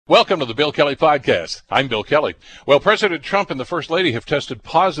Welcome to the Bill Kelly Podcast. I'm Bill Kelly. Well, President Trump and the First Lady have tested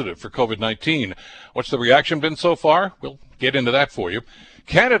positive for COVID-19. What's the reaction been so far? We'll get into that for you.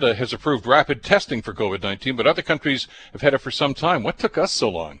 Canada has approved rapid testing for COVID-19, but other countries have had it for some time. What took us so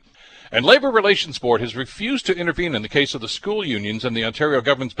long? And Labour Relations Board has refused to intervene in the case of the school unions and the Ontario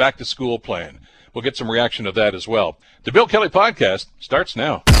government's back-to-school plan. We'll get some reaction to that as well. The Bill Kelly Podcast starts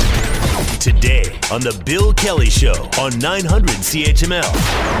now. Today on The Bill Kelly Show on 900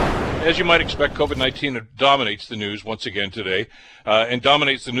 CHML. As you might expect, COVID-19 dominates the news once again today, and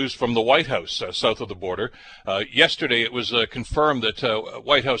dominates the news from the White House south of the border. Yesterday it was confirmed that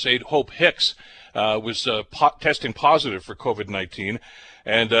White House aide Hope Hicks was testing positive for COVID-19.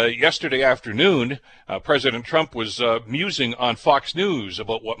 And yesterday afternoon, President Trump was musing on Fox News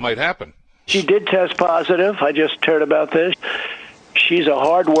about what might happen. She did test positive. I just heard about this. She's a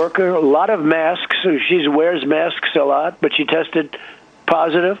hard worker, a lot of masks. She wears masks a lot, but she tested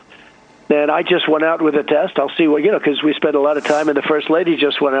positive. And I just went out with a test. I'll see what, because we spent a lot of time, and the First Lady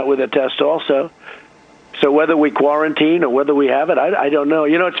just went out with a test also. So whether we quarantine or whether we have it, I don't know.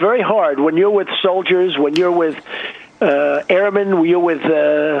 It's very hard when you're with soldiers, when you're with airmen, when you're with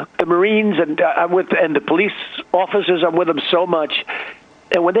the Marines, and and the police officers. I'm with them so much.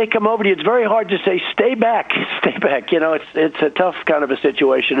 And when they come over to you, it's very hard to say, stay back, stay back. It's a tough kind of a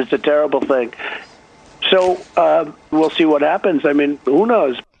situation. It's a terrible thing. So we'll see what happens. I mean, who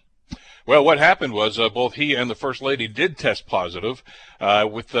knows? Well, what happened was both he and the First Lady did test positive,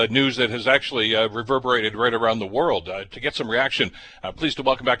 with news that has actually reverberated right around the world. To get some reaction, pleased to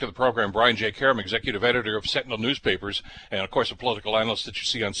welcome back to the program Brian J. Karam, executive editor of Sentinel Newspapers, and, of course, a political analyst that you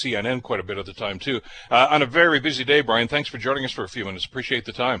see on CNN quite a bit of the time, too. On a very busy day, Brian, thanks for joining us for a few minutes. Appreciate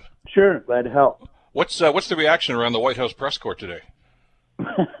the time. Sure, glad to help. What's the reaction around the White House press corps today?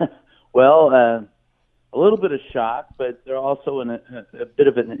 Well, a little bit of shock, but there's also a bit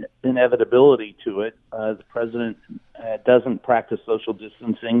of an inevitability to it. The president doesn't practice social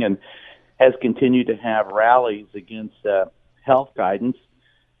distancing and has continued to have rallies against health guidance,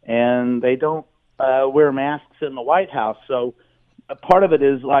 and they don't wear masks in the White House. So a part of it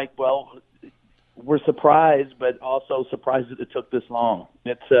is like, well, we're surprised, but also surprised that it took this long.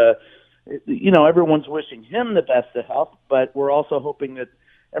 It's everyone's wishing him the best of health, but we're also hoping that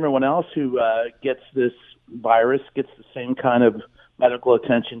everyone else who gets this virus gets the same kind of medical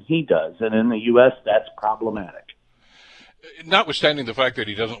attention he does. And in the U.S., that's problematic. Notwithstanding the fact that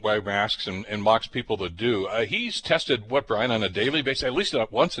he doesn't wear masks and mocks people that do, he's tested, Brian, on a daily basis? At least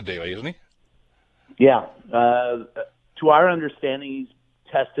once a day, isn't he? Yeah. To our understanding, he's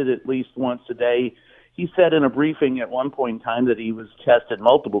tested at least once a day. He said in a briefing at one point in time that he was tested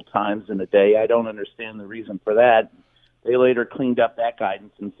multiple times in a day. I don't understand the reason for that. They later cleaned up that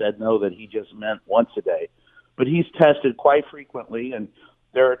guidance and said, no, that he just meant once a day. But he's tested quite frequently, and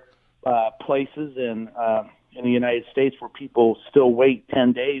there are places in the United States where people still wait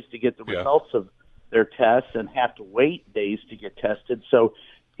 10 days to get the results of their tests and have to wait days to get tested. So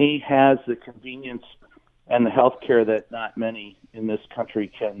he has the convenience and the health care that not many in this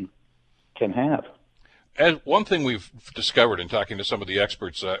country can have. And one thing we've discovered in talking to some of the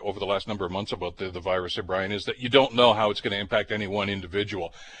experts over the last number of months about the virus, Brian, is that you don't know how it's going to impact any one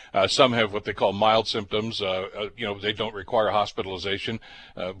individual. Some have what they call mild symptoms. They don't require hospitalization.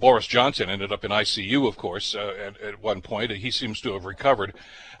 Boris Johnson ended up in ICU, of course, at one point. He seems to have recovered.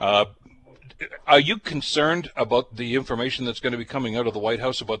 Are you concerned about the information that's going to be coming out of the White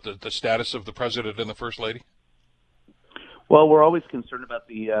House about the status of the president and the First Lady? Well, we're always concerned about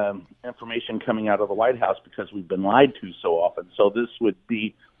the information coming out of the White House because we've been lied to so often. So this would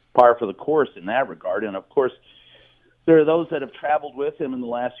be par for the course in that regard. And, of course, there are those that have traveled with him in the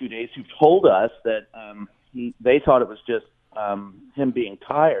last few days who've told us that they thought it was just him being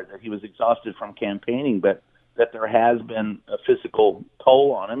tired, that he was exhausted from campaigning, but that there has been a physical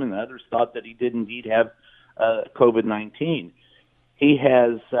toll on him, and others thought that he did indeed have COVID-19. He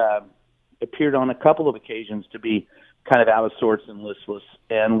has appeared on a couple of occasions to be kind of out of sorts and listless,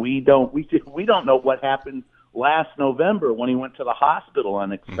 and we don't know what happened last November when he went to the hospital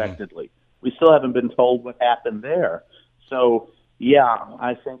unexpectedly. Mm-hmm. We still haven't been told what happened there. So, yeah,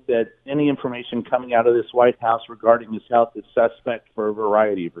 I think that any information coming out of this White House regarding his health is suspect for a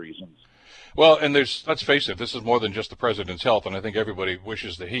variety of reasons. Well, and let's face it, this is more than just the president's health, and I think everybody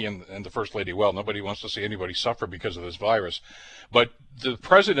wishes that he and the First Lady well. Nobody wants to see anybody suffer because of this virus. But the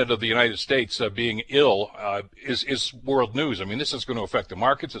president of the United States being ill is world news. I mean, this is going to affect the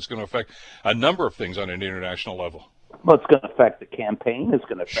markets. It's going to affect a number of things on an international level. Well, it's going to affect the campaign. It's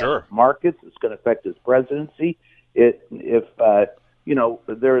going to affect the markets. It's going to affect his presidency. If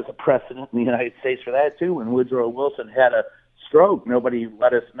there is a precedent in the United States for that, too, when Woodrow Wilson had a stroke. Nobody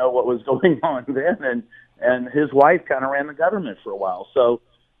let us know what was going on then, and his wife kind of ran the government for a while. So,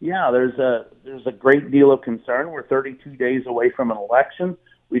 yeah, there's a great deal of concern. We're 32 days away from an election.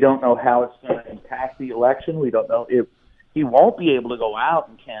 We don't know how it's going to impact the election. We don't know if he won't be able to go out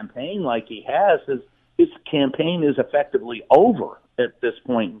and campaign like he has. His campaign is effectively over at this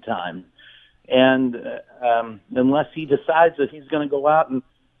point in time. And unless he decides that he's going to go out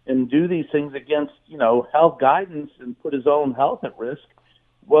and do these things against, health guidance and put his own health at risk,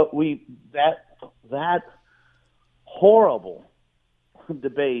 that horrible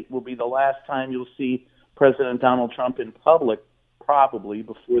debate will be the last time you'll see President Donald Trump in public, probably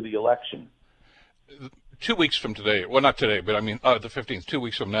before the election. 2 weeks from today, well, not today, but I mean the 15th, 2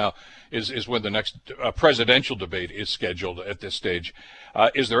 weeks from now, is when the next presidential debate is scheduled at this stage.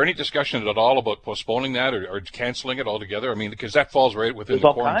 Is there any discussion at all about postponing that or canceling it altogether? I mean, because that falls right within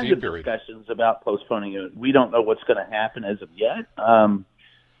the quarantine period. There's all kinds of discussions about postponing it. We don't know what's going to happen as of yet,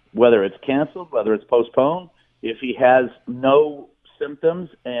 whether it's canceled, whether it's postponed. If he has no symptoms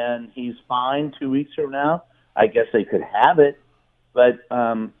and he's fine 2 weeks from now, I guess they could have it. But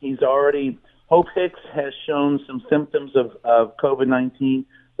Hope Hicks has shown some symptoms of COVID-19.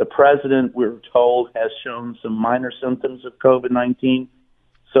 The president, we're told, has shown some minor symptoms of COVID-19.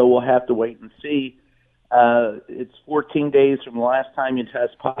 So we'll have to wait and see. It's 14 days from the last time you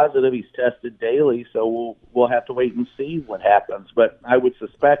test positive. He's tested daily, so we'll have to wait and see what happens. But I would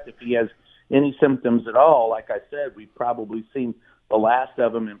suspect if he has any symptoms at all, like I said, we've probably seen the last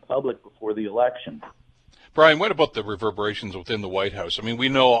of him in public before the election. Brian, what about the reverberations within the White House? I mean, we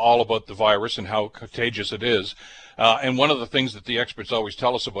know all about the virus and how contagious it is. And one of the things that the experts always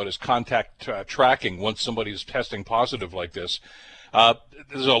tell us about is contact tracking once somebody is testing positive like this.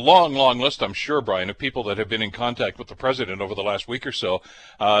 There's a long, long list, I'm sure, Brian, of people that have been in contact with the president over the last week or so,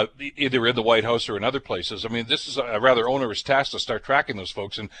 either in the White House or in other places. I mean, this is a rather onerous task to start tracking those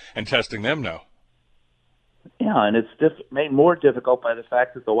folks and testing them now. Yeah, and it's made more difficult by the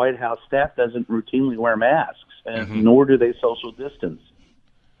fact that the White House staff doesn't routinely wear masks, and nor do they social distance.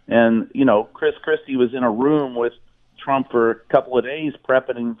 And, Chris Christie was in a room with Trump for a couple of days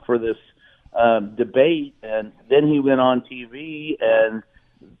prepping for this debate, and then he went on TV, and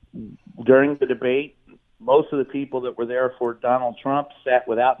during the debate, most of the people that were there for Donald Trump sat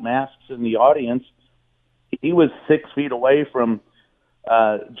without masks in the audience. He was 6 feet away from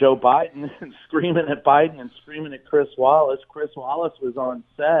Joe Biden and screaming at Biden and screaming at Chris Wallace. Chris Wallace was on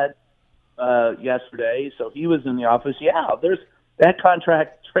set yesterday, so he was in the office. Yeah, that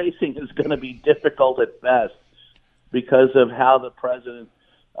contract tracing is going to be difficult at best because of how the president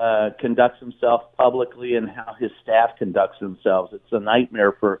conducts himself publicly and how his staff conducts themselves. It's a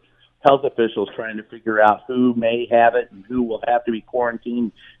nightmare for health officials trying to figure out who may have it and who will have to be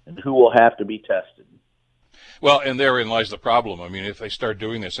quarantined and who will have to be tested. Well, and therein lies the problem. I mean, if they start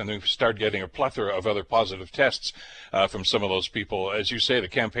doing this and they start getting a plethora of other positive tests from some of those people, as you say, the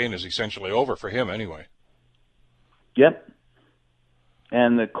campaign is essentially over for him anyway. Yep.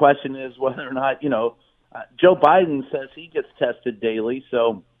 And the question is whether or not, Joe Biden says he gets tested daily,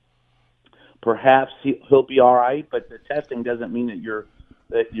 so perhaps he'll be all right, but the testing doesn't mean that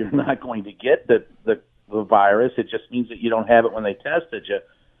you're not going to get the virus. It just means that you don't have it when they tested you.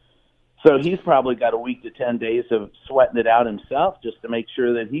 So he's probably got a week to 10 days of sweating it out himself just to make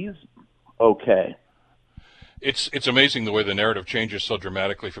sure that he's okay. It's amazing the way the narrative changes so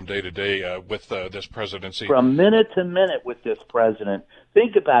dramatically from day to day with this presidency. From minute to minute with this president.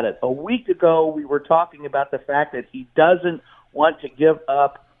 Think about it. A week ago, we were talking about the fact that he doesn't want to give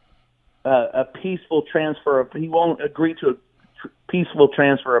up a peaceful transfer he won't agree to a peaceful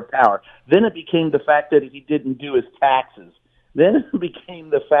transfer of power. Then it became the fact that he didn't do his taxes. Then it became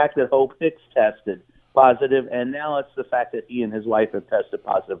the fact that Hope Hicks tested positive, and now it's the fact that he and his wife have tested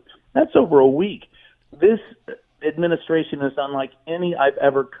positive. That's over a week. This administration is unlike any I've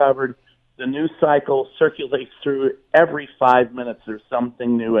ever covered. The news cycle circulates through every 5 minutes. There's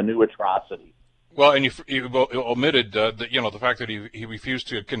something new, a new atrocity. Well, and you omitted the fact that he refused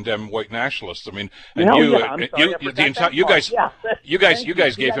to condemn white nationalists. I mean, and you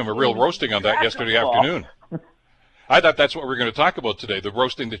guys gave him a real roasting on that yesterday afternoon. I thought that's what we're going to talk about today, the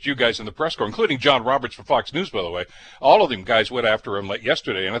roasting that you guys in the press corps, including John Roberts from Fox News, by the way, all of them guys went after him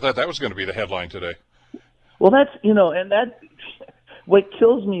yesterday, and I thought that was going to be the headline today. Well, that's, and that, what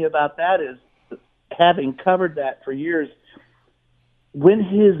kills me about that is, having covered that for years, when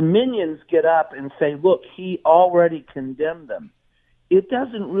his minions get up and say, look, he already condemned them, it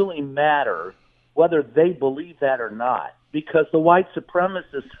doesn't really matter whether they believe that or not, because the white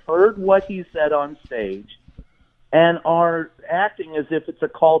supremacists heard what he said on stage and are acting as if it's a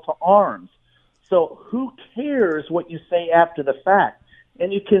call to arms. So who cares what you say after the fact?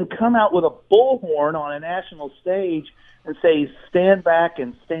 And you can come out with a bullhorn on a national stage and say, stand back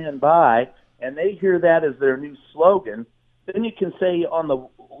and stand by, and they hear that as their new slogan. Then you can say on the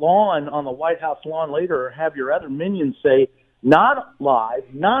lawn, on the White House lawn later, or have your other minions say, not live,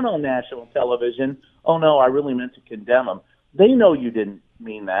 not on national television, oh, no, I really meant to condemn them. They know you didn't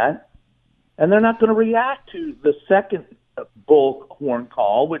mean that, and they're not going to react to the second bullhorn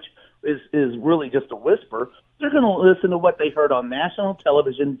call, which is really just a whisper. They're going to listen to what they heard on national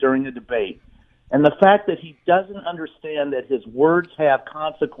television during a debate. And the fact that he doesn't understand that his words have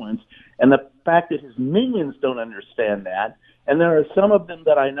consequence, and the fact that his minions don't understand that, and there are some of them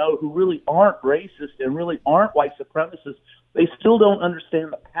that I know who really aren't racist and really aren't white supremacists, they still don't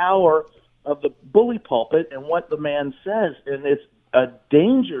understand the power of the bully pulpit and what the man says. And it's a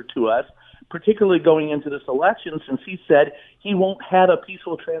danger to us, particularly going into this election, since he said he won't have a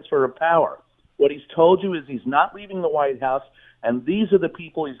peaceful transfer of power. What he's told you is he's not leaving the White House, and these are the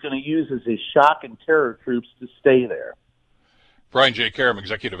people he's going to use as his shock and terror troops to stay there. Brian J. Karam,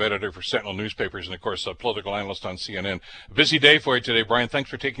 executive editor for Sentinel Newspapers and, of course, a political analyst on CNN. A busy day for you today, Brian. Thanks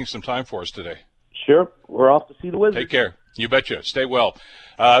for taking some time for us today. Sure. We're off to see the Wizards. Take care. You betcha. Stay well.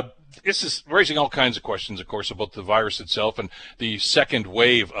 This is raising all kinds of questions, of course, about the virus itself and the second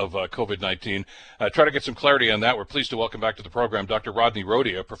wave of COVID-19. Try to get some clarity on that. We're pleased to welcome back to the program Dr. Rodney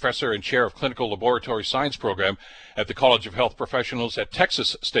Rohde, a professor and chair of clinical laboratory science program at the College of Health Professionals at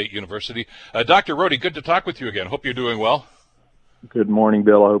Texas State University. Dr. Rohde, good to talk with you again. Hope you're doing well. Good morning,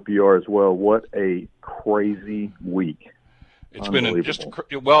 Bill. I hope you are as well. What a crazy week. It's been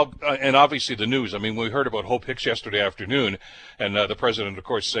and obviously the news. I mean, we heard about Hope Hicks yesterday afternoon, and the president, of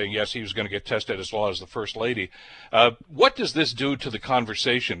course, saying, yes, he was going to get tested as well as the first lady. What does this do to the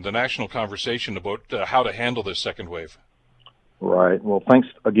conversation, the national conversation about how to handle this second wave? Right. Well, thanks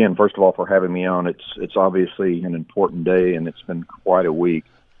again, first of all, for having me on. It's obviously an important day, and it's been quite a week.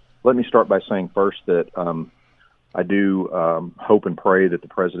 Let me start by saying first that I do hope and pray that the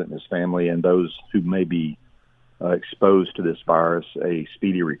president and his family and those who may be exposed to this virus a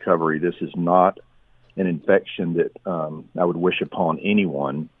speedy recovery. This is not an infection that I would wish upon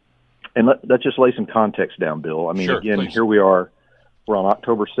anyone. And let's just lay some context down, Bill. I mean, sure, again, please. Here we are. We're on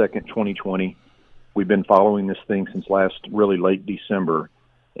October 2nd, 2020. We've been following this thing since really late December.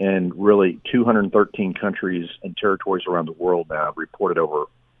 And really 213 countries and territories around the world now have reported over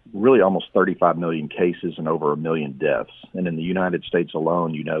really almost 35 million cases and over 1 million deaths. And in the United States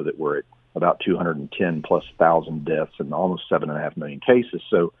alone, you know that we're at about 210 plus thousand deaths and almost 7.5 million cases.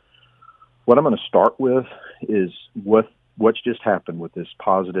 So what I'm going to start with is what's just happened with this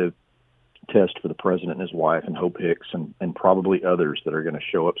positive test for the president and his wife and Hope Hicks and probably others that are going to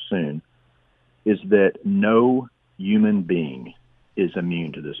show up soon, is that no human being is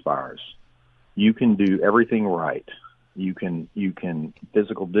immune to this virus. You can do everything right. You can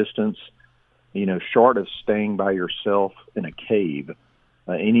physical distance, short of staying by yourself in a cave.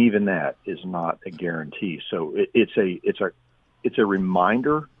 And even that is not a guarantee. So it's a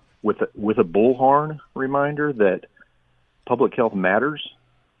reminder with a bullhorn reminder that public health matters,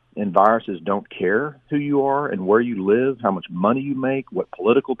 and viruses don't care who you are and where you live, how much money you make, what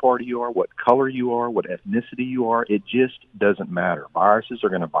political party you are, what color you are, what ethnicity you are. It just doesn't matter. Viruses are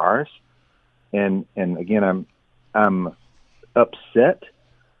going to virus, and again, I'm upset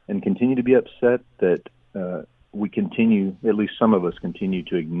and continue to be upset that we continue, at least some of us continue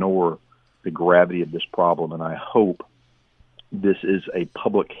to ignore the gravity of this problem. And I hope this is a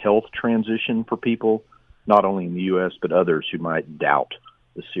public health transition for people, not only in the U.S., but others who might doubt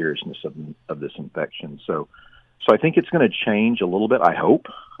the seriousness of this infection. So I think it's going to change a little bit, I hope.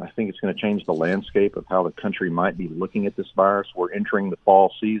 I think it's going to change the landscape of how the country might be looking at this virus. We're entering the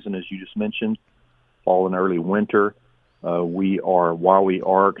fall season, as you just mentioned, fall and early winter. While we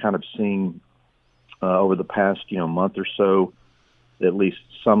are kind of seeing over the past month or so, at least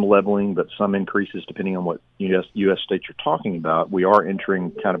some leveling, but some increases depending on what U.S. states you're talking about, we are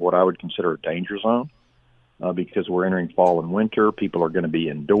entering kind of what I would consider a danger zone because we're entering fall and winter. People are going to be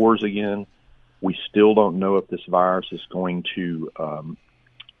indoors again. We still don't know if this virus is going to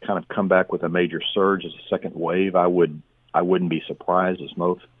kind of come back with a major surge as a second wave. I wouldn't be surprised, as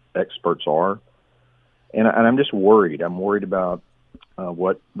most experts are. And I'm just worried. I'm worried about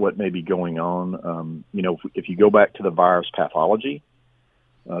what may be going on. If you go back to the virus pathology,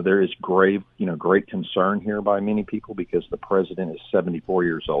 there is great concern here by many people because the president is 74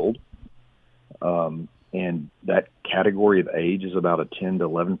 years old. And that category of age is about a 10 to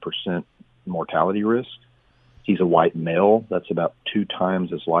 11% mortality risk. He's a white male. That's about 2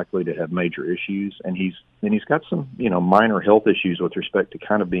 times as likely to have major issues. And he's got some, minor health issues with respect to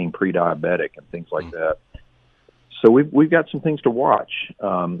kind of being pre-diabetic and things like that. So we've got some things to watch,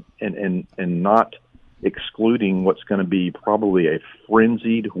 and not excluding what's going to be probably a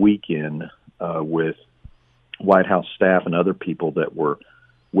frenzied weekend with White House staff and other people that were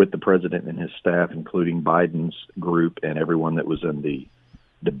with the president and his staff, including Biden's group and everyone that was in the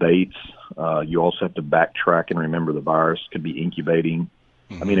debates. You also have to backtrack and remember the virus could be incubating.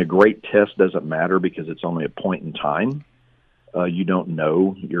 I mean, a great test doesn't matter because it's only a point in time. You don't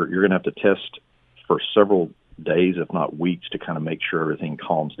know. You're going to have to test for several days, if not weeks, to kind of make sure everything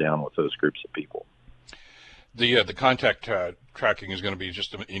calms down with those groups of people. The contact tracking is going to be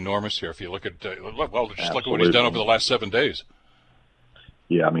just enormous here. If you look at look at what he's done over the last 7 days.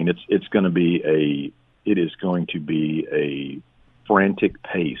 Yeah, I mean it's going to be a frantic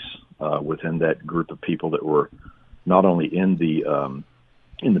pace within that group of people that were not only in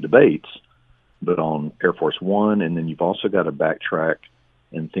the debates, but on Air Force One, and then you've also got to backtrack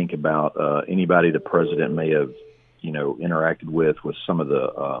and think about anybody the president may have, interacted with some of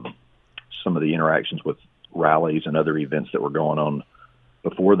the interactions with rallies and other events that were going on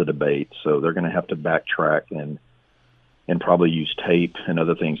before the debate. So they're going to have to backtrack and probably use tape and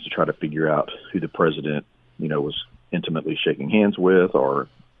other things to try to figure out who the president, was intimately shaking hands with or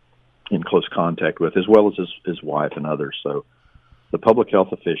in close contact with, as well as his wife and others. So the public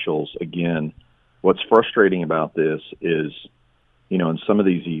health officials, again, what's frustrating about this is, in some of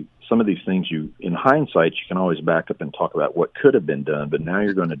these things, in hindsight, you can always back up and talk about what could have been done, but now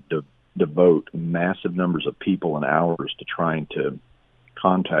you're going to devote massive numbers of people and hours to trying to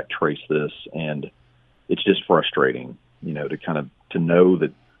contact trace this, and it's just frustrating, to know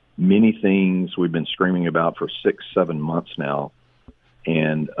that many things we've been screaming about for 6-7 months now,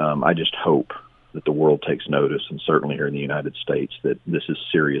 and I just hope that the world takes notice, and certainly here in the United States, that this is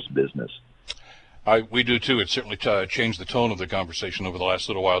serious business. We do too. It certainly changed the tone of the conversation over the last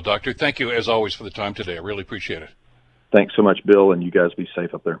little while. Doctor, thank you as always for the time today. I really appreciate it. Thanks so much, Bill, and you guys be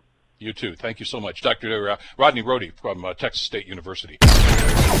safe up there. You too. Thank you so much. Dr. Rodney Rohde from Texas State University.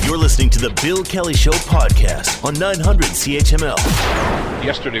 You're listening to the Bill Kelly Show podcast on 900 CHML.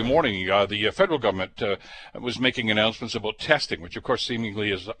 Yesterday morning, the federal government was making announcements about testing, which of course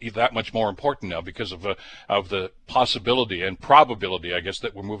seemingly is that much more important now because of the possibility and probability, I guess,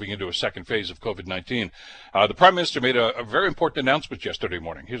 that we're moving into a second phase of COVID-19. The Prime Minister made a very important announcement yesterday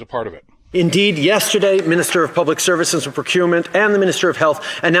morning. Here's a part of it. Indeed, yesterday, Minister of Public Services and Procurement and the Minister of Health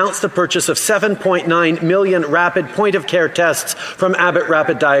announced the purchase of 7.9 million rapid point-of-care tests from Abbott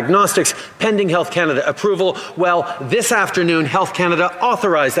Rapid Diagnostics, pending Health Canada approval. Well, this afternoon, Health Canada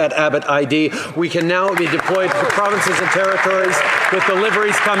authorized that Abbott ID. We can now be deployed to provinces and territories with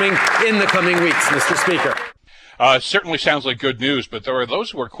deliveries coming in the coming weeks, Mr. Speaker. Certainly sounds like good news, but there are those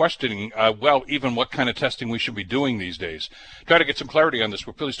who are questioning, even what kind of testing we should be doing these days. Try to get some clarity on this.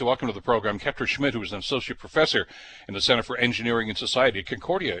 We're pleased to welcome to the program Ketra Schmidt, who is an associate professor in the Center for Engineering and Society at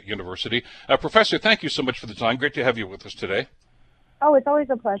Concordia University. Professor, thank you so much for the time. Great to have you with us today. Oh, it's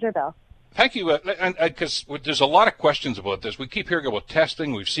always a pleasure, Bill. Thank you, because there's a lot of questions about this. We keep hearing about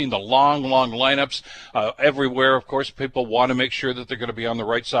testing. We've seen the long lineups everywhere. Of course, people want to make sure that they're going to be on the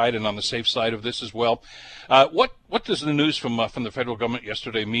right side and on the safe side of this as well. What does the news from the federal government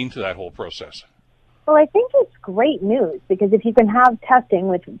yesterday mean to that whole process? Well, I think it's great news because if you can have testing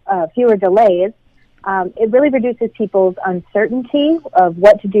with fewer delays, it really reduces people's uncertainty of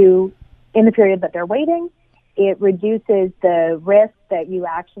what to do in the period that they're waiting. It reduces the risk that you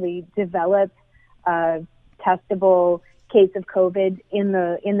actually develop a testable case of COVID in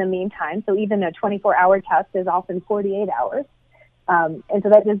the meantime. So even a 24-hour test is often 48 hours. And so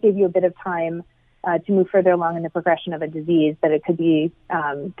that does give you a bit of time to move further along in the progression of a disease that it could be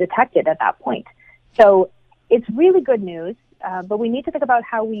detected at that point. So it's really good news, but we need to think about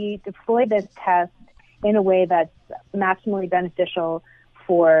how we deploy this test in a way that's maximally beneficial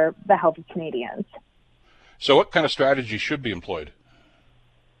for the health of Canadians. So what kind of strategy should be employed?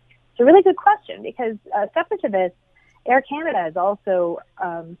 It's a really good question because separate to this, Air Canada is also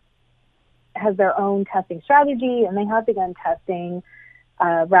has their own testing strategy, and they have begun testing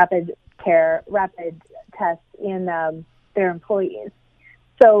rapid tests in their employees.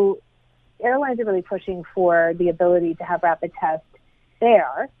 So airlines are really pushing for the ability to have rapid tests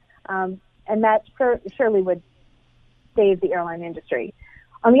there, and that surely would save the airline industry.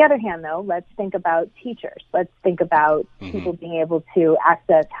 On the other hand, though, let's think about teachers. Let's think about people being able to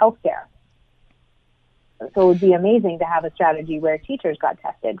access healthcare. So it would be amazing to have a strategy where teachers got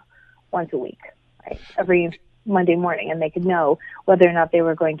tested once a week, right? Every Monday morning, and they could know whether or not they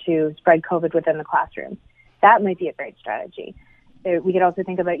were going to spread COVID within the classroom. that might be a great strategy. We could also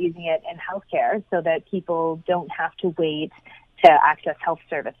think about using it in healthcare so that people don't have to wait to access health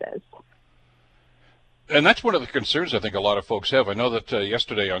services. And that's one of the concerns I think a lot of folks have. I know that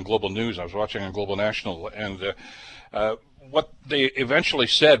yesterday on Global News, I was watching on Global National, and what they eventually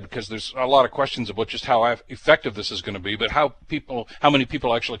said, because there's a lot of questions about just how effective this is going to be, but how many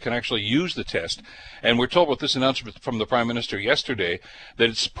people can actually use the test. And we're told with this announcement from the Prime Minister yesterday that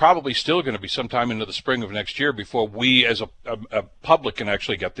it's probably still going to be sometime into the spring of next year before we as a public can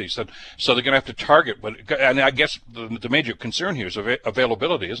actually get these. So they're going to have to target, and I guess the major concern here is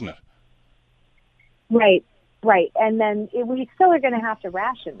availability, isn't it? Right. And then we still are going to have to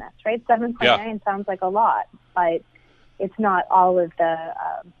ration this, right? 7.9 sounds like a lot, but it's not all of the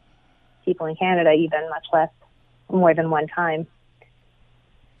people in Canada, even, much less more than one time.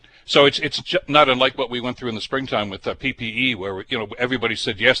 So it's not unlike what we went through in the springtime with PPE, where everybody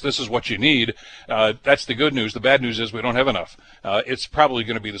said, yes, this is what you need. That's the good news. The bad news is we don't have enough. It's probably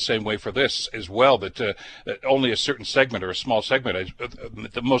going to be the same way for this as well, that only a certain segment or a small segment,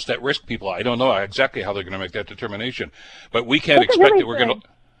 the most at-risk people, I don't know exactly how they're going to make that determination. But we can't expect that we're going to...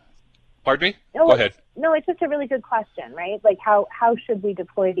 Pardon me? Go ahead. No, it's just a really good question, right? Like, how should we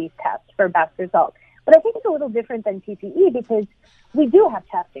deploy these tests for best results? But I think it's a little different than PPE because we do have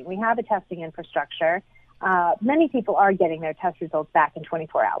testing. We have a testing infrastructure. Many people are getting their test results back in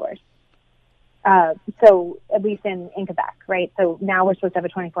 24 hours. So at least in Quebec, right? So now we're supposed to have a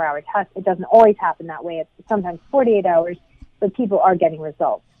 24-hour test. It doesn't always happen that way. It's sometimes 48 hours, but people are getting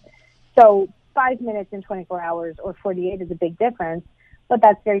results. So 5 minutes in 24 hours or 48 is a big difference, but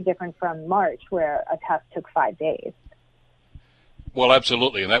that's very different from March where a test took 5 days. Well,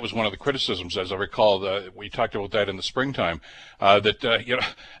 absolutely, and that was one of the criticisms, as I recall. We talked about that in the springtime. That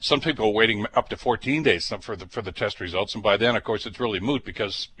some people are waiting up to 14 days for the test results, and by then, of course, it's really moot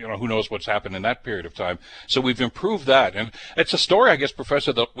because who knows what's happened in that period of time. So we've improved that, and it's a story, I guess,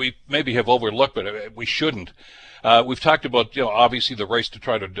 Professor, that we maybe have overlooked, but we shouldn't. We've talked about, obviously the race to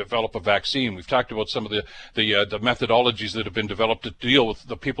try to develop a vaccine. We've talked about some of the methodologies that have been developed to deal with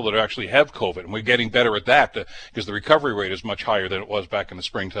the people that actually have COVID, and we're getting better at that because the recovery rate is much higher than it was back in the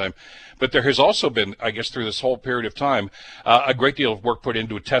springtime. But there has also been, I guess, through this whole period of time, a great deal of work put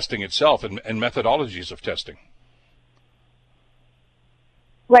into testing itself and methodologies of testing.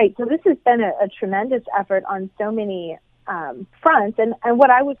 Right. So this has been a tremendous effort on so many fronts, and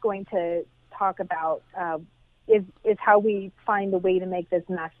what I was going to talk about is how we find a way to make this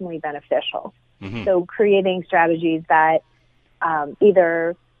maximally beneficial. Mm-hmm. So creating strategies that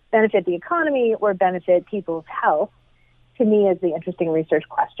either benefit the economy or benefit people's health, to me, is the interesting research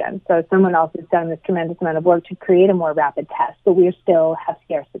question. So someone else has done this tremendous amount of work to create a more rapid test, but we still have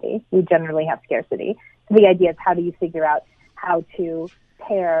scarcity. We generally have scarcity. So the idea is, how do you figure out how to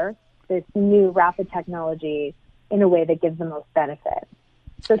pair this new rapid technology in a way that gives the most benefit?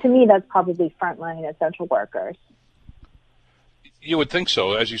 So to me, that's probably frontline essential workers. You would think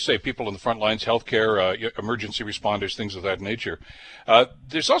so. As you say, people in the front lines, healthcare, emergency responders, things of that nature.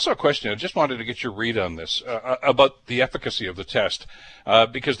 There's also a question, I just wanted to get your read on this, about the efficacy of the test.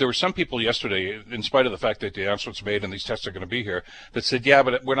 Because there were some people yesterday, in spite of the fact that the announcement's made and these tests are going to be here, that said, yeah,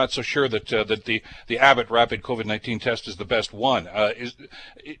 but we're not so sure that the Abbott rapid COVID-19 test is the best one.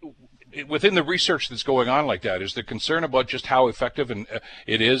 Within the research that's going on like that, is there concern about just how effective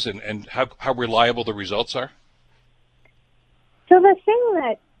it is and how reliable the results are? So the thing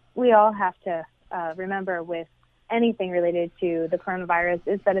that we all have to remember with anything related to the coronavirus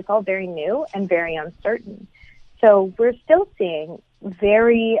is that it's all very new and very uncertain. So we're still seeing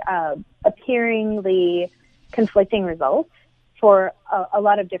very appearingly conflicting results for a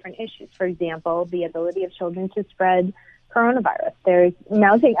lot of different issues. For example, the ability of children to spread coronavirus. There's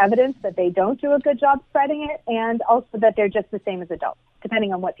mounting evidence that they don't do a good job spreading it, and also that they're just the same as adults,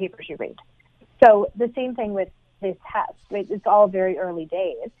 depending on what papers you read. So the same thing with this test, right? It's all very early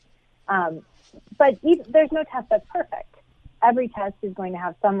days. But there's no test that's perfect. Every test is going to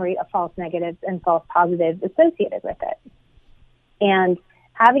have some rate of false negatives and false positives associated with it. And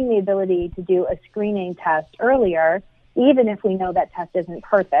having the ability to do a screening test earlier, even if we know that test isn't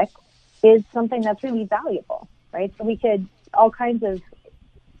perfect, is something that's really valuable, right? So we could, all kinds of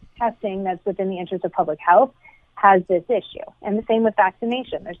testing that's within the interest of public health has this issue. And the same with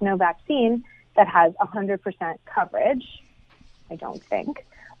vaccination. There's no vaccine that has 100% coverage, I don't think,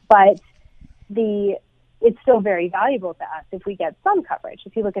 but it's still very valuable to us if we get some coverage.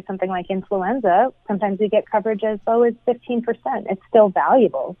 If you look at something like influenza, sometimes we get coverage as low as 15%. It's still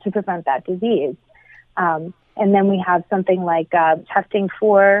valuable to prevent that disease. And then we have something like testing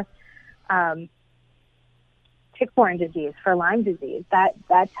for tick-borne disease, for Lyme disease. That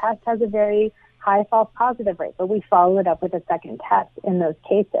test has a very high false positive rate, but we follow it up with a second test in those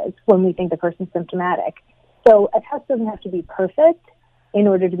cases when we think the person's symptomatic. So a test doesn't have to be perfect in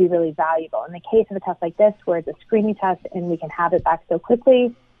order to be really valuable. In the case of a test like this, where it's a screening test and we can have it back so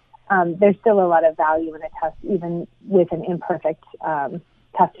quickly, there's still a lot of value in a test, even with an imperfect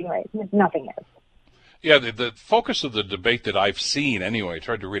testing rate. Nothing is. Yeah, the focus of the debate that I've seen, anyway, I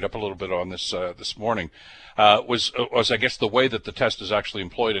tried to read up a little bit on this this morning, was I guess the way that the test is actually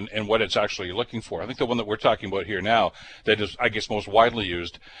employed and what it's actually looking for. I think the one that we're talking about here now, that is, I guess, most widely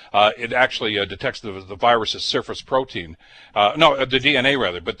used, it actually detects the virus's surface protein, the DNA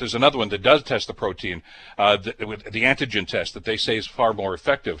rather. But there's another one that does test the protein, the antigen test that they say is far more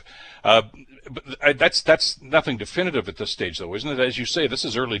effective. But that's nothing definitive at this stage, though, isn't it? As you say, this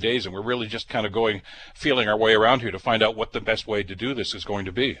is early days, and we're really just kind of feeling our way around here to find out what the best way to do this is going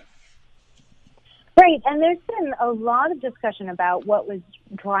to be. Right, and there's been a lot of discussion about what was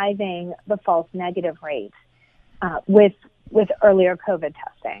driving the false negative rate with earlier COVID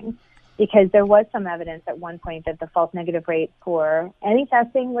testing, because there was some evidence at one point that the false negative rate for any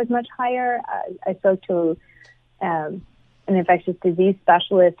testing was much higher. I spoke to an infectious disease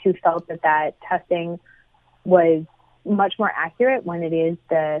specialist who felt that testing was much more accurate when it is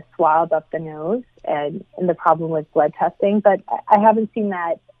the swab up the nose and the problem with blood testing. But I haven't seen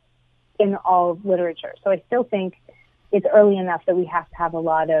that in all literature. So I still think it's early enough that we have to have a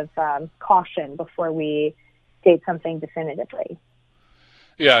lot of caution before we state something definitively.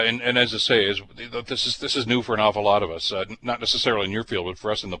 Yeah, and as I say, this is new for an awful lot of us, not necessarily in your field, but for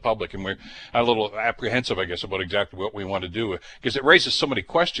us in the public, and we're a little apprehensive, I guess, about exactly what we want to do, because it raises so many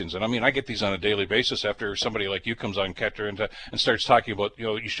questions. And I mean, I get these on a daily basis after somebody like you comes on, Ketra, and starts talking about,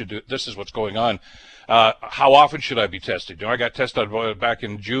 you should do, this is what's going on. How often should I be tested? I got tested back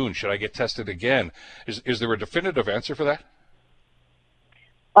in June. Should I get tested again? Is there a definitive answer for that?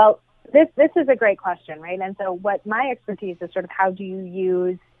 Well, This is a great question, right? And so what my expertise is sort of how do you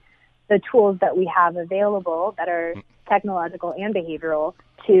use the tools that we have available that are technological and behavioral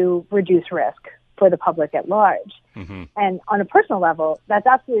to reduce risk for the public at large. Mm-hmm. And on a personal level, that's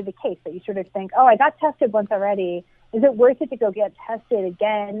absolutely the case, that you sort of think, I got tested once already. Is it worth it to go get tested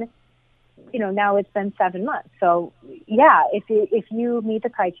again? Now it's been 7 months. So yeah, if you meet the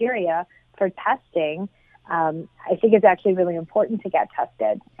criteria for testing, I think it's actually really important to get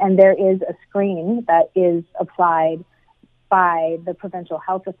tested. And there is a screen that is applied by the Provincial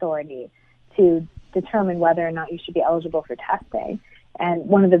Health Authority to determine whether or not you should be eligible for testing. And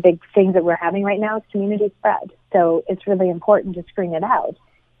one of the big things that we're having right now is community spread. So it's really important to screen it out.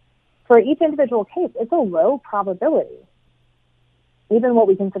 For each individual case, it's a low probability. Even what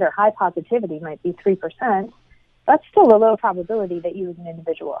we consider high positivity might be 3%. That's still a low probability that you as an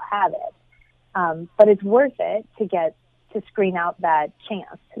individual have it. But it's worth it to screen out that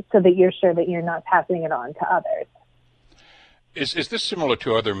chance so that you're sure that you're not passing it on to others. Is this similar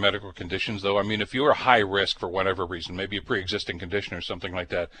to other medical conditions, though? I mean, if you were high risk for whatever reason, maybe a pre-existing condition or something like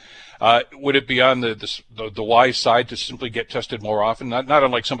that, would it be on the wise side to simply get tested more often? Not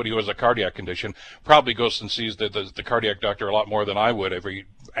unlike somebody who has a cardiac condition, probably goes and sees the cardiac doctor a lot more than I would every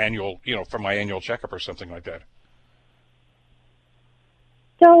annual, for my annual checkup or something like that.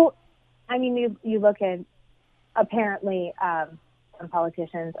 So, I mean, you look at, apparently, some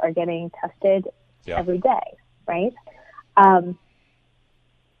politicians are getting tested every day, right?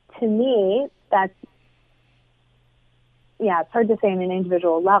 To me, it's hard to say on an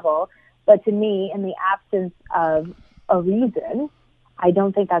individual level, but to me, in the absence of a reason, I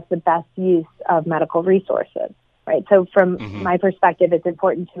don't think that's the best use of medical resources, right? So from my perspective, it's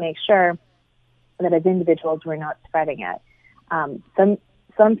important to make sure that as individuals, we're not spreading it.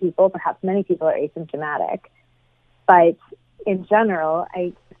 Some people, perhaps many people, are asymptomatic, but in general,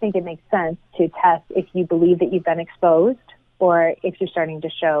 I think it makes sense to test if you believe that you've been exposed or if you're starting to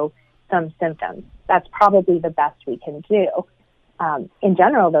show some symptoms. That's probably the best we can do. In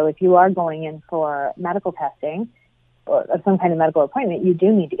general, though, if you are going in for medical testing or some kind of medical appointment, you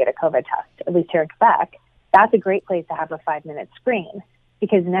do need to get a COVID test, at least here in Quebec. That's a great place to have a 5-minute screen,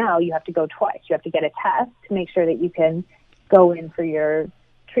 because now you have to go twice. You have to get a test to make sure that you can go in for your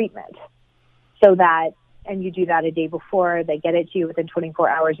treatment, and you do that a day before. They get it to you within 24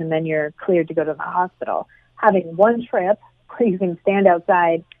 hours, and then you're cleared to go to the hospital. Having one trip where you can stand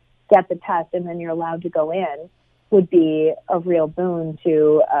outside, get the test, and then you're allowed to go in would be a real boon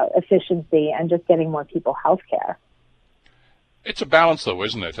to efficiency and just getting more people health care. It's a balance, though,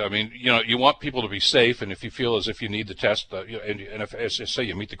 isn't it? I mean, you want people to be safe, and if you feel as if you need the test, and if, as I say,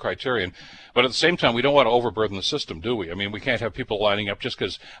 you meet the criterion, but at the same time, we don't want to overburden the system, do we? I mean, we can't have people lining up just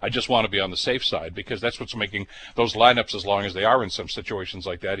because I just want to be on the safe side, because that's what's making those lineups as long as they are in some situations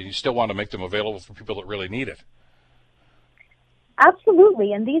like that, and you still want to make them available for people that really need it.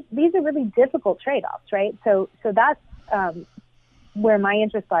 Absolutely, and these are really difficult trade-offs, right? So that's where my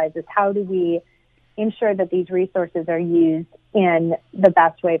interest lies, is how do we ensure that these resources are used in the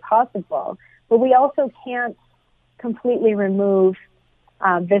best way possible. But we also can't completely remove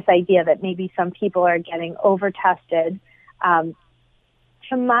this idea that maybe some people are getting over-tested.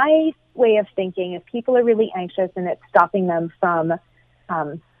 To my way of thinking, if people are really anxious and it's stopping them from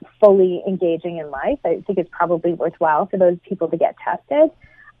fully engaging in life, I think it's probably worthwhile for those people to get tested.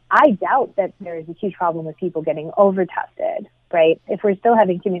 I doubt that there is a huge problem with people getting over-tested, right? If we're still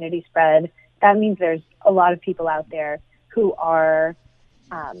having community spread, that means there's a lot of people out there who are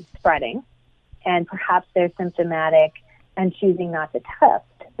spreading, and perhaps they're symptomatic and choosing not to test.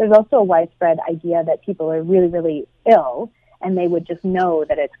 There's also a widespread idea that people are really, really ill and they would just know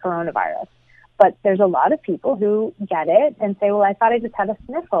that it's coronavirus. But there's a lot of people who get it and say, well, I thought I just had a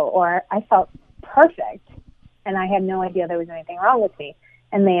sniffle, or I felt perfect and I had no idea there was anything wrong with me.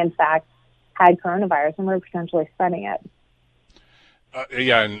 And they, in fact, had coronavirus and were potentially spreading it.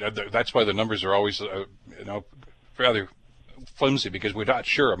 Yeah, and that's why the numbers are always, rather flimsy, because we're not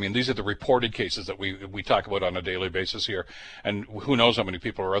sure. I mean, these are the reported cases that we talk about on a daily basis here, and who knows how many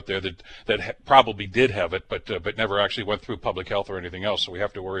people are out there that probably did have it, but never actually went through public health or anything else. So we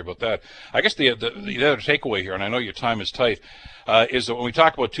have to worry about that. I guess the other takeaway here, and I know your time is tight, is that when we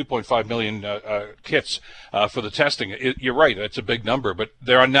talk about 2.5 million kits for the testing, you're right, that's a big number, but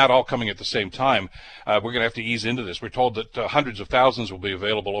they're not all coming at the same time. We're going to have to ease into this. We're told that hundreds of thousands will be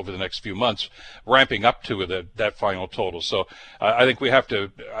available over the next few months, ramping up to that final total. So I think we have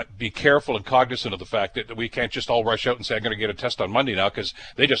to be careful and cognizant of the fact that we can't just all rush out and say, I'm going to get a test on Monday now, because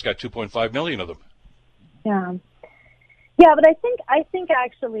they just got 2.5 million of them. Yeah, but I think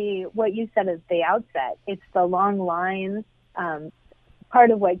actually what you said at the outset, it's the long lines.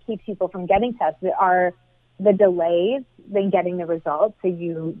 Part of what keeps people from getting tested are the delays in getting the results. So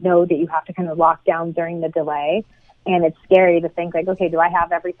you know that you have to kind of lock down during the delay. And it's scary to think like, okay, do I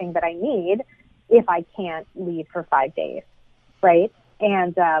have everything that I need if I can't leave for 5 days, right?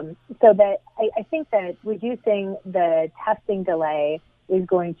 And so that I think that reducing the testing delay is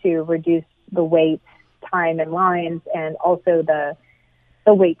going to reduce the wait time in lines and also the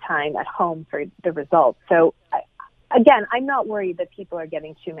wait time at home for the results. So again, I'm not worried that people are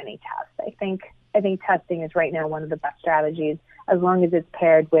getting too many tests. I think testing is right now one of the best strategies, as long as it's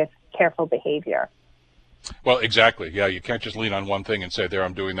paired with careful behavior. Well, exactly. Yeah, you can't just lean on one thing and say, there,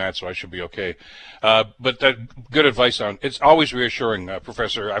 I'm doing that, so I should be okay. But good advice on, it's always reassuring,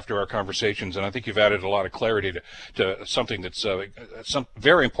 Professor, after our conversations, and I think you've added a lot of clarity to something that's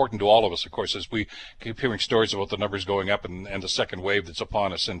very important to all of us, of course, as we keep hearing stories about the numbers going up and the second wave that's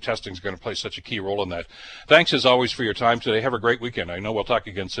upon us, and testing is going to play such a key role in that. Thanks, as always, for your time today. Have a great weekend. I know we'll talk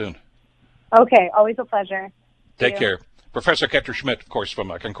again soon. Okay, always a pleasure. Take care. Professor Ketra Schmidt, of course,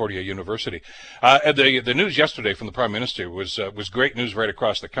 from Concordia University. The news yesterday from the Prime Minister was great news right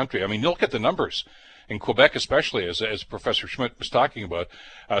across the country. I mean, look at the numbers. In Quebec especially, as Professor Schmidt was talking about,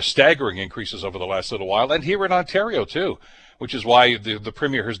 staggering increases over the last little while, and here in Ontario too, which is why the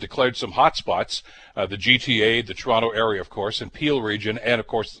Premier has declared some hot spots, the GTA, the Toronto area, of course, and Peel region, and of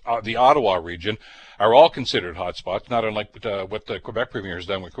course the Ottawa region, are all considered hotspots, not unlike what the Quebec Premier has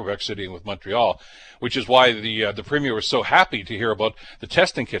done with Quebec City and with Montreal, which is why the Premier was so happy to hear about the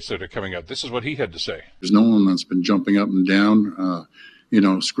testing kits that are coming out. This is what he had to say. There's no one that's been jumping up and down,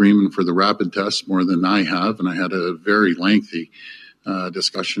 screaming for the rapid test more than I have, and I had a very lengthy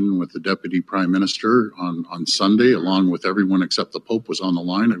discussion with the Deputy Prime Minister on Sunday, along with everyone except the Pope was on the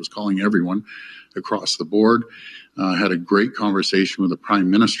line. I was calling everyone across the board. Had a great conversation with the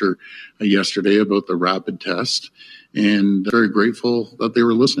Prime Minister yesterday about the rapid test, and very grateful that they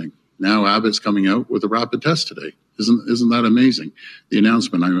were listening. Now Abbott's coming out with a rapid test today. Isn't that amazing? The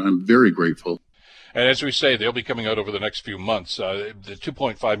announcement. I'm very grateful. And as we say, they'll be coming out over the next few months. The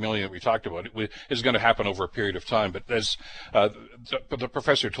 2.5 million that we talked about is going to happen over a period of time. But as the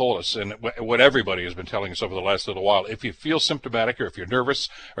professor told us, and what everybody has been telling us over the last little while, if you feel symptomatic, or if you're nervous,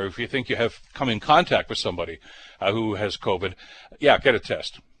 or if you think you have come in contact with somebody who has COVID, yeah, get a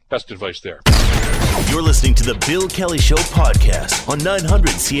test. Best advice there. You're listening to the Bill Kelly Show podcast on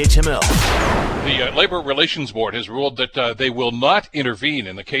 900 CHML. The Labor Relations Board has ruled that they will not intervene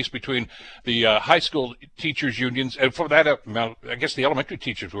in the case between the high school teachers' unions, and for that amount, I guess the elementary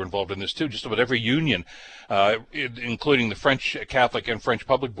teachers were involved in this too. Just about every union, including the French Catholic and French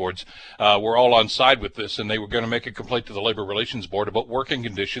public boards, were all on side with this, and they were going to make a complaint to the Labor Relations Board about working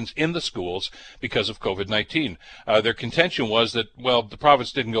conditions in the schools because of COVID-19. Their contention was that, well, the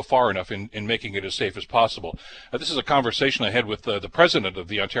province didn't go far enough in making it as safe as possible. This is a conversation I had with the president of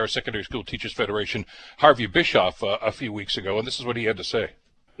the Ontario Secondary School Teachers Federation, Harvey Bischoff, a few weeks ago, and this is what he had to say.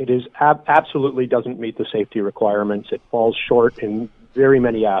 It is absolutely doesn't meet the safety requirements. It falls short in very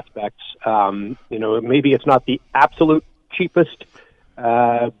many aspects. Maybe it's not the absolute cheapest,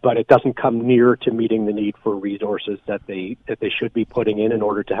 but it doesn't come near to meeting the need for resources that they should be putting in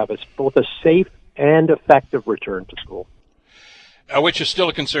order to have both a safe and effective return to school. Which is still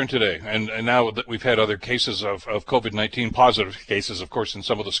a concern today. And now that we've had other cases of COVID-19, positive cases, of course, in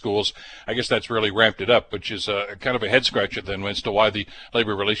some of the schools, I guess that's really ramped it up, which is kind of a head-scratcher then as to why the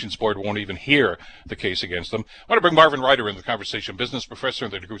Labor Relations Board won't even hear the case against them. I want to bring Marvin Ryder into the conversation, business professor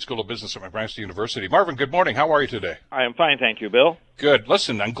in the DeGroote School of Business at McMaster University. Marvin, good morning. How are you today? I am fine, thank you, Bill. Good.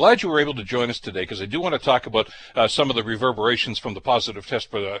 Listen, I'm glad you were able to join us today because I do want to talk about some of the reverberations from the positive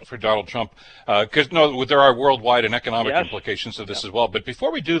test for Donald Trump, because there are worldwide and economic implications to this as well. But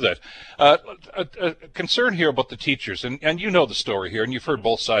before we do that, a concern here about the teachers, and you know the story here, and you've heard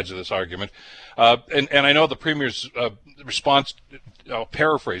both sides of this argument, and I know the Premier's response, I'll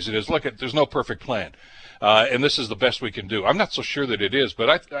paraphrase it, is, look, there's no perfect plan. And this is the best we can do. I'm not so sure that it is,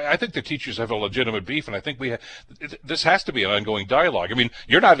 but I think the teachers have a legitimate beef, and I think this has to be an ongoing dialogue. I mean,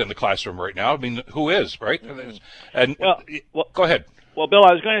 you're not in the classroom right now. I mean, who is, right? And go ahead. Well, Bill,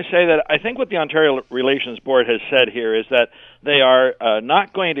 I was going to say that I think what the Ontario Relations Board has said here is that they are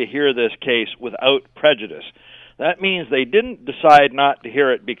not going to hear this case without prejudice. That means they didn't decide not to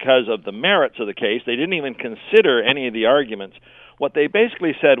hear it because of the merits of the case. They didn't even consider any of the arguments. What they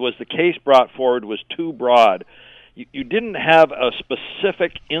basically said was the case brought forward was too broad. You didn't have a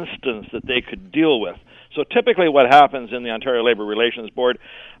specific instance that they could deal with. So typically what happens in the Ontario Labor Relations Board,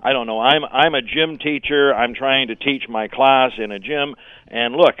 I don't know, I'm a gym teacher, I'm trying to teach my class in a gym,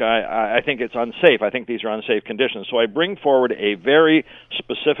 and look, I think it's unsafe. I think these are unsafe conditions. So I bring forward a very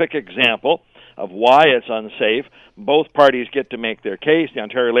specific example of why it's unsafe. Both parties get to make their case. The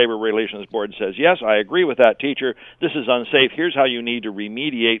Ontario Labor Relations Board says, yes, I agree with that teacher. This is unsafe. Here's how you need to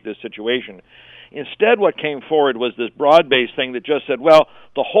remediate this situation. Instead, what came forward was this broad-based thing that just said, well,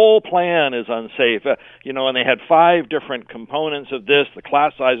 the whole plan is unsafe. And they had 5 different components of this. The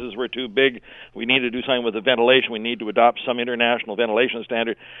class sizes were too big. We need to do something with the ventilation. We need to adopt some international ventilation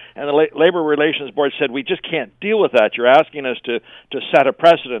standard. And the Labor Relations Board said, we just can't deal with that. You're asking us to set a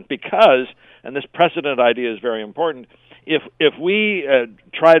precedent because, and this precedent idea is very important, if we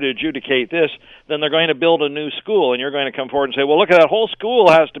try to adjudicate this, then they're going to build a new school, and you're going to come forward and say, well, look, that whole school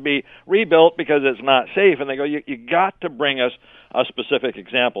has to be rebuilt because it's not safe. And they go, you got to bring us a specific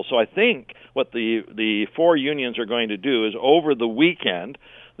example. So I think what the 4 unions are going to do is over the weekend,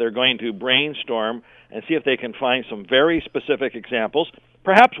 they're going to brainstorm and see if they can find some very specific examples,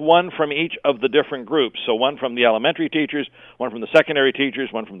 perhaps one from each of the different groups. So one from the elementary teachers, one from the secondary teachers,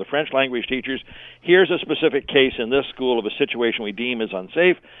 one from the French language teachers. Here's a specific case in this school of a situation we deem as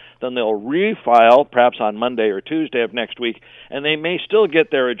unsafe. Then they'll refile, perhaps on Monday or Tuesday of next week, and they may still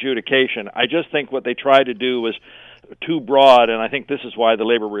get their adjudication. I just think what they tried to do was too broad, and I think this is why the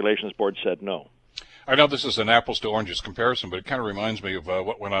Labor Relations Board said no. I know this is an apples to oranges comparison, but it kind of reminds me of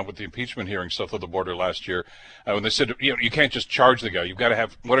what went on with the impeachment hearings south of the border last year, when they said you can't just charge the guy; you've got to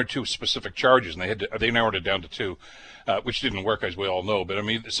have 1 or 2 specific charges, and they narrowed it down to 2, which didn't work, as we all know. But I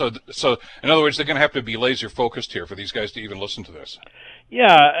mean, so in other words, they're going to have to be laser focused here for these guys to even listen to this.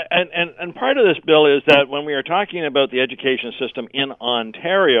 Yeah, and part of this, Bill, is that when we are talking about the education system in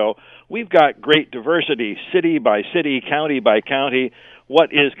Ontario, we've got great diversity, city by city, county by county.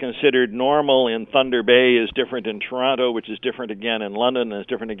 What is considered normal in Thunder Bay is different in Toronto, which is different again in London, and is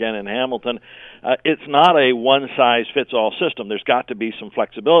different again in Hamilton. It's not a one-size-fits-all system. There's got to be some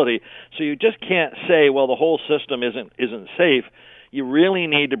flexibility. So you just can't say, well, the whole system isn't safe. You really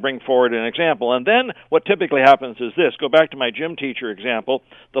need to bring forward an example. And then what typically happens is this. Go back to my gym teacher example.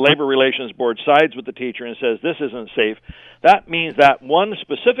 The Labor Relations Board sides with the teacher and says this isn't safe. That means that one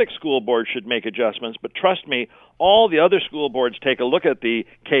specific school board should make adjustments, but trust me, all the other school boards take a look at the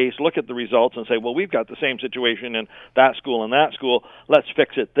case, look at the results, and say, well, we've got the same situation in that school and that school. Let's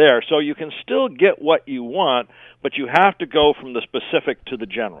fix it there. So you can still get what you want, but you have to go from the specific to the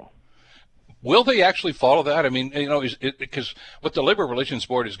general. Will they actually follow that? I mean, because what the Labor Relations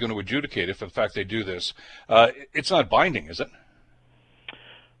Board is going to adjudicate, if in fact they do this, it's not binding, is it?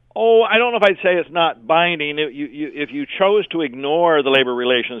 Oh, I don't know if I'd say it's not binding. If you chose to ignore the Labor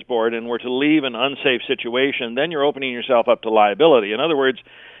Relations Board and were to leave an unsafe situation, then you're opening yourself up to liability. In other words,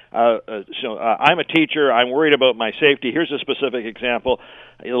 I'm a teacher. I'm worried about my safety. Here's a specific example.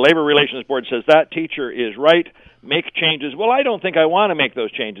 The Labor Relations Board says that teacher is right. Make changes. Well, I don't think I want to make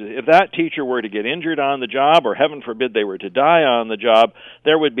those changes. If that teacher were to get injured on the job, or heaven forbid they were to die on the job,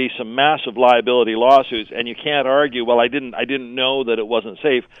 there would be some massive liability lawsuits, and you can't argue, well, I didn't know that it wasn't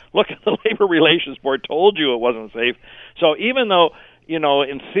safe. Look, the Labor Relations Board told you it wasn't safe. So even though,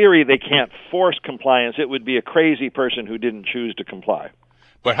 in theory they can't force compliance, it would be a crazy person who didn't choose to comply.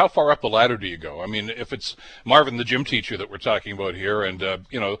 But how far up the ladder do you go? I mean, if it's Marvin, the gym teacher that we're talking about here, and,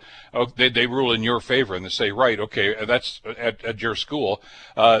 they rule in your favor and they say, right, okay, that's at your school.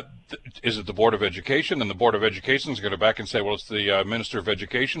 Is it the Board of Education? And the Board of Education is going to back and say, well, it's the Minister of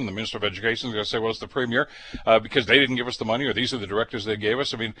Education. And the Minister of Education is going to say, well, it's the Premier, because they didn't give us the money, or these are the directives they gave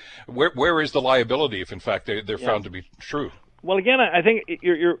us. I mean, where is the liability if, in fact, they're found to be true? Well, again, I think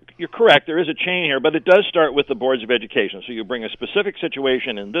you're correct. There is a chain here, but it does start with the boards of education. So you bring a specific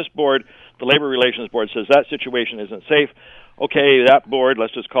situation in this board. The Labor Relations Board says that situation isn't safe. Okay, that board,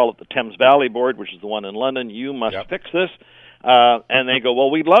 let's just call it the Thames Valley Board, which is the one in London, you must fix this. And they go, well,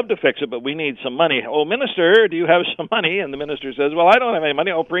 we'd love to fix it, but we need some money. Oh, Minister, do you have some money? And the minister says, well, I don't have any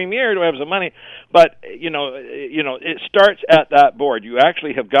money. Oh, Premier, do I have some money? But, it starts at that board. You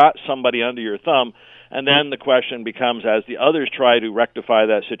actually have got somebody under your thumb. And then the question becomes, as the others try to rectify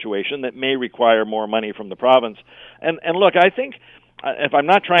that situation, that may require more money from the province. And look, I think, if I'm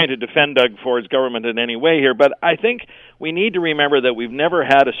not trying to defend Doug Ford's government in any way here, but I think we need to remember that we've never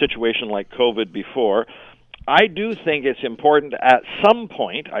had a situation like COVID before. I do think it's important at some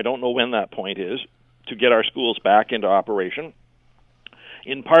point, I don't know when that point is, to get our schools back into operation,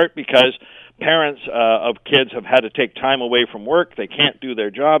 in part because parents of kids have had to take time away from work. They can't do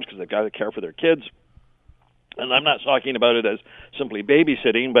their jobs because they've got to care for their kids. And I'm not talking about it as simply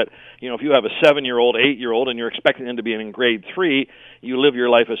babysitting, but, if you have a 7-year-old, 8-year-old, and you're expecting them to be in grade 3, you live your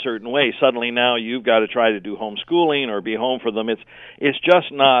life a certain way. Suddenly now you've got to try to do homeschooling or be home for them. It's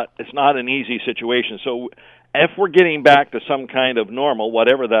just not an easy situation. So if we're getting back to some kind of normal,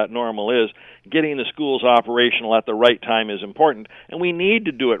 whatever that normal is, getting the schools operational at the right time is important, and we need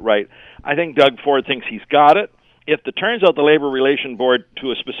to do it right. I think Doug Ford thinks he's got it. If it turns out the Labor Relations Board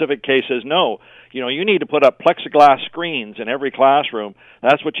to a specific case says, no, you need to put up plexiglass screens in every classroom,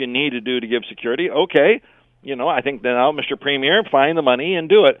 that's what you need to do to give security, okay. I think now, Mr. Premier, find the money and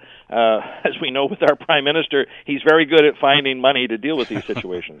do it. As we know with our Prime Minister, he's very good at finding money to deal with these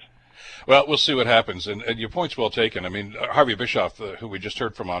situations. Well, we'll see what happens, and your point's well taken. I mean, Harvey Bischoff, who we just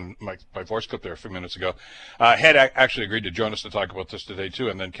heard from on my voice clip there a few minutes ago, had actually agreed to join us to talk about this today, too,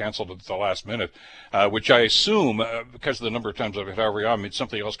 and then canceled at the last minute, which I assume, because of the number of times I've had Harvey on,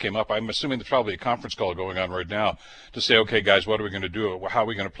 something else came up. I'm assuming there's probably a conference call going on right now to say, okay, guys, what are we going to do? How are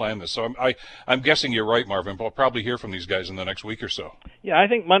we going to plan this? So I'm guessing you're right, Marvin, but I'll probably hear from these guys in the next week or so. Yeah, I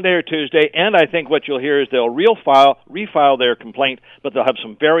think Monday or Tuesday, and I think what you'll hear is they'll refile their complaint, but they'll have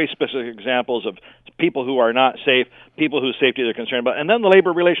some very specific examples of people who are not safe, people whose safety they're concerned about, and then the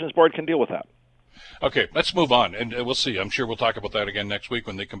Labor Relations Board can deal with that. Okay, let's move on, and we'll see. I'm sure we'll talk about that again next week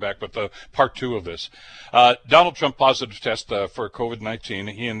when they come back with part 2 of this. Donald Trump positive test for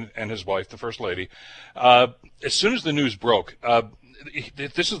COVID-19, he and his wife, the First Lady. As soon as the news broke,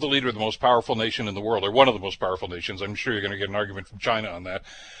 this is the leader of the most powerful nation in the world, or one of the most powerful nations. I'm sure you're going to get an argument from China on that.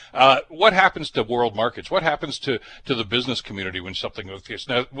 What happens to world markets? What happens to the business community when something like this?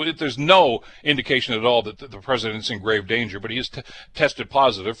 Now, there's no indication at all that the president's in grave danger, but he is tested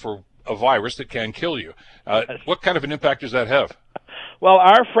positive for a virus that can kill you. What kind of an impact does that have? Well,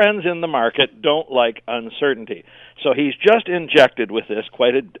 our friends in the market don't like uncertainty. So he's just injected with this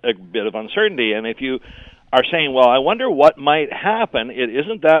quite a bit of uncertainty. And if you are saying, well, I wonder what might happen, it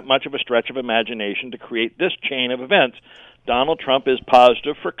isn't that much of a stretch of imagination to create this chain of events. Donald Trump is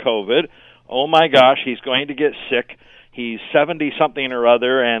positive for COVID. Oh, my gosh, he's going to get sick. He's 70-something or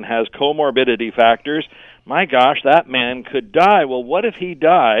other and has comorbidity factors. My gosh, that man could die. Well, what if he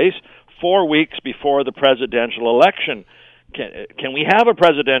dies 4 weeks before the presidential election? Can we have a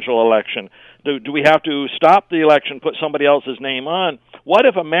presidential election? Do we have to stop the election, put somebody else's name on? What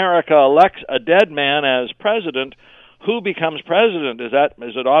if America elects a dead man as president? Who becomes president? Is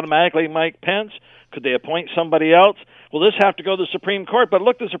it automatically Mike Pence? Could they appoint somebody else? will this have to go to the Supreme Court? But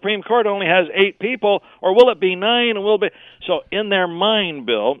look, the Supreme Court only has 8 people, or will it be 9? And will it be? So in their mind,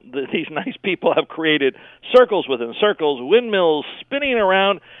 Bill, these nice people have created circles within circles, windmills spinning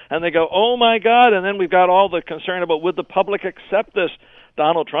around, and they go, oh my God, and then we've got all the concern about would the public accept this?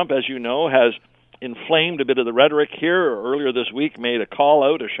 Donald Trump, as you know, has inflamed a bit of the rhetoric here. Earlier this week made a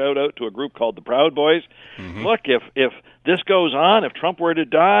shout out to a group called the Proud Boys. Mm-hmm. Look, if this goes on, if Trump were to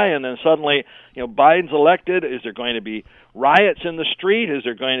die and then suddenly Biden's elected, is there going to be riots in the street? Is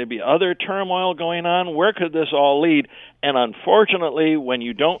there going to be other turmoil going on? Where could this all lead? And unfortunately, when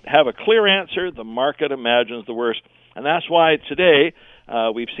you don't have a clear answer, the market imagines the worst. And that's why today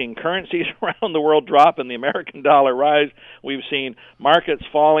we've seen currencies around the world drop and the American dollar rise. We've seen markets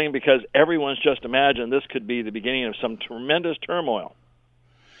falling because everyone's just imagined this could be the beginning of some tremendous turmoil.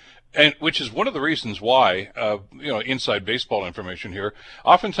 And which is one of the reasons why, inside baseball information here,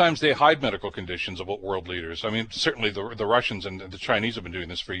 oftentimes they hide medical conditions about world leaders. I mean, certainly the Russians and the Chinese have been doing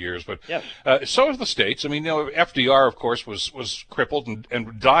this for years, but yes. So have the States. I mean, FDR, of course, was crippled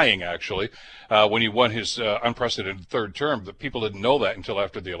and dying, actually, when he won his unprecedented third term. But people didn't know that until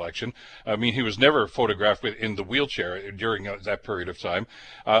after the election. I mean, he was never photographed in the wheelchair during that period of time.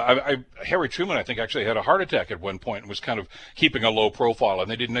 Harry Truman, I think, actually had a heart attack at one point and was kind of keeping a low profile, and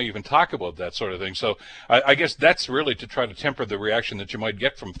they didn't even talk about that sort of thing. So I guess that's really to try to temper the reaction that you might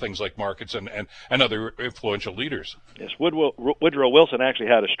get from things like markets and other influential leaders. Yes, Woodrow Wilson actually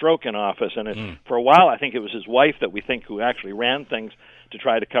had a stroke in office, and for a while I think it was his wife that we think who actually ran things to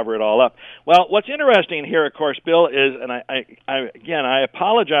try to cover it all up. Well, what's interesting here, of course, Bill, is, and I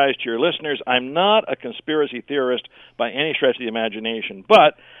apologize to your listeners, I'm not a conspiracy theorist by any stretch of the imagination,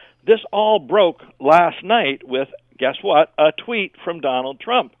 but this all broke last night with, guess what, a tweet from Donald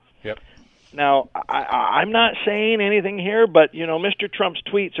Trump. Yep. Now, I'm not saying anything here, but, Mr. Trump's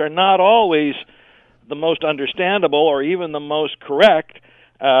tweets are not always the most understandable or even the most correct.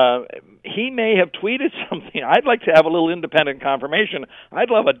 He may have tweeted something. I'd like to have a little independent confirmation. I'd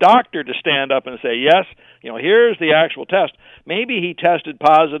love a doctor to stand up and say, yes, here's the actual test. Maybe he tested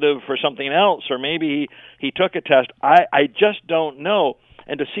positive for something else, or maybe he took a test. I just don't know.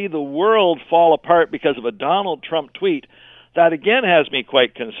 And to see the world fall apart because of a Donald Trump tweet, that again has me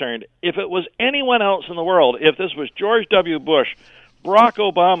quite concerned. If it was anyone else in the world, if this was George W. Bush, Barack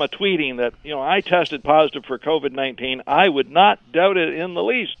Obama tweeting that, I tested positive for COVID-19, I would not doubt it in the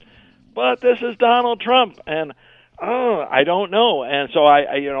least. But this is Donald Trump, and I don't know. And so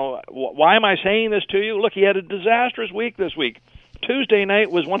why am I saying this to you? Look, he had a disastrous week this week. Tuesday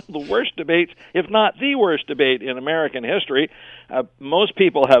night was one of the worst debates, if not the worst debate in American history. Most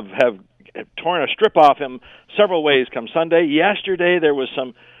people have torn a strip off him several ways come Sunday. Yesterday there was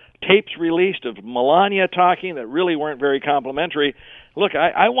some tapes released of Melania talking that really weren't very complimentary. Look,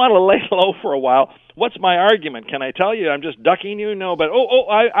 I want to lay low for a while. What's my argument? Can I tell you I'm just ducking you? No, but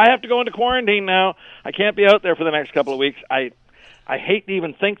I have to go into quarantine now. I can't be out there for the next couple of weeks. I hate to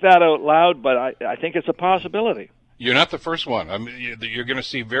even think that out loud, but I think it's a possibility. You're not the first one. I mean, you're going to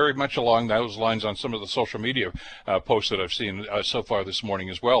see very much along those lines on some of the social media posts that I've seen so far this morning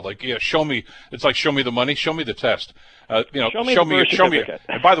as well. Like, show me. It's like, show me the money, show me the test. Show me.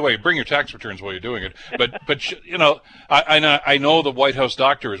 And by the way, bring your tax returns while you're doing it. But I know the White House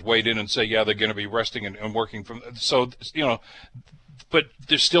doctor has weighed in and say, yeah, they're going to be resting and working from. So But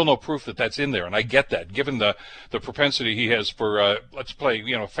there's still no proof that that's in there, and I get that. Given the propensity he has for let's play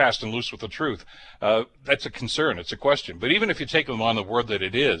fast and loose with the truth, that's a concern. It's a question. But even if you take them on the word that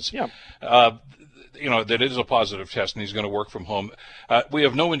it is, that it is a positive test and he's going to work from home, we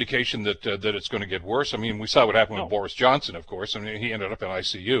have no indication that it's going to get worse. I mean, we saw what happened with Boris Johnson, of course. I mean, he ended up in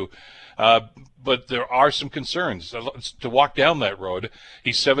ICU. But there are some concerns to walk down that road.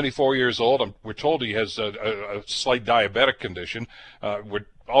 He's 74 years old. We're told he has a slight diabetic condition. We're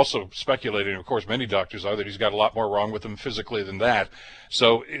also speculating, of course, many doctors are, that he's got a lot more wrong with him physically than that.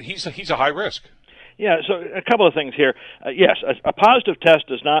 So he's a high risk. Yeah, so a couple of things here. Yes, a positive test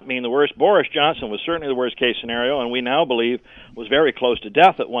does not mean the worst. Boris Johnson was certainly the worst-case scenario, and we now believe was very close to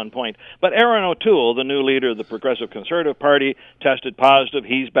death at one point. But Aaron O'Toole, the new leader of the Progressive Conservative Party, tested positive.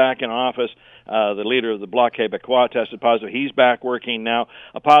 He's back in office. The leader of the Bloc Québécois tested positive. He's back working now.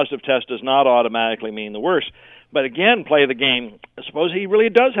 A positive test does not automatically mean the worst. But again, play the game. Suppose he really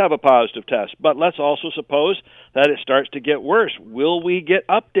does have a positive test, but let's also suppose that it starts to get worse. Will we get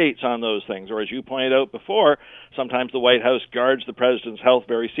updates on those things? Or as you pointed out before, sometimes the White House guards the president's health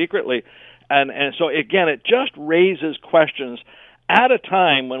very secretly. And so, again, it just raises questions at a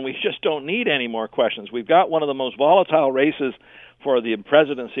time when we just don't need any more questions. We've got one of the most volatile races for the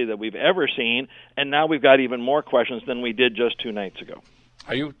presidency that we've ever seen, and now we've got even more questions than we did just 2 nights ago.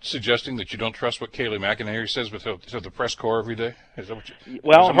 Are you suggesting that you don't trust what Kayleigh McEnany says to the press corps every day? Is that what you,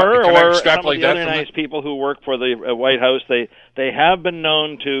 well, her can I or some extrapolate of the that other from nice that? people who work for the White House, they have been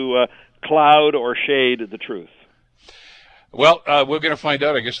known to cloud or shade the truth. Well, we're going to find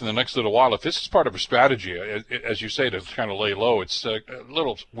out, I guess, in the next little while. If this is part of a strategy, as you say, to kind of lay low, it's a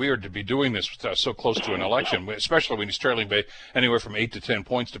little weird to be doing this so close to an election, especially when he's trailing by anywhere from 8 to 10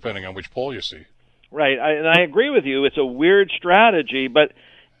 points, depending on which poll you see. Right, and I agree with you. It's a weird strategy, but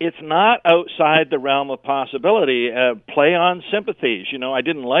it's not outside the realm of possibility. Play on sympathies. You know, I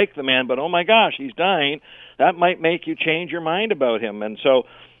didn't like the man, but oh my gosh, he's dying. That might make you change your mind about him. And so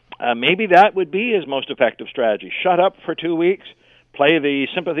maybe that would be his most effective strategy. Shut up for 2 weeks, play the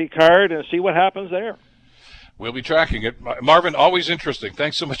sympathy card, and see what happens there. We'll be tracking it. Marvin, always interesting.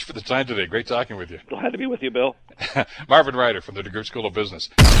 Thanks so much for the time today. Great talking with you. Glad to be with you, Bill. Marvin Ryder from the DeGroote School of Business.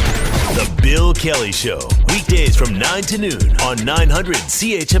 The Bill Kelly Show, weekdays from 9 to noon on 900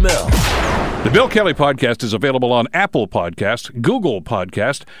 CHML. The Bill Kelly Podcast is available on Apple Podcast, Google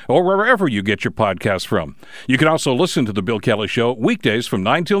Podcast, or wherever you get your podcasts from. You can also listen to The Bill Kelly Show weekdays from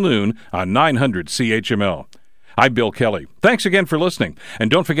 9 till noon on 900 CHML. I'm Bill Kelly. Thanks again for listening. And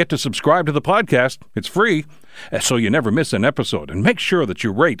don't forget to subscribe to the podcast. It's free, so you never miss an episode. And make sure that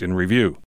you rate and review.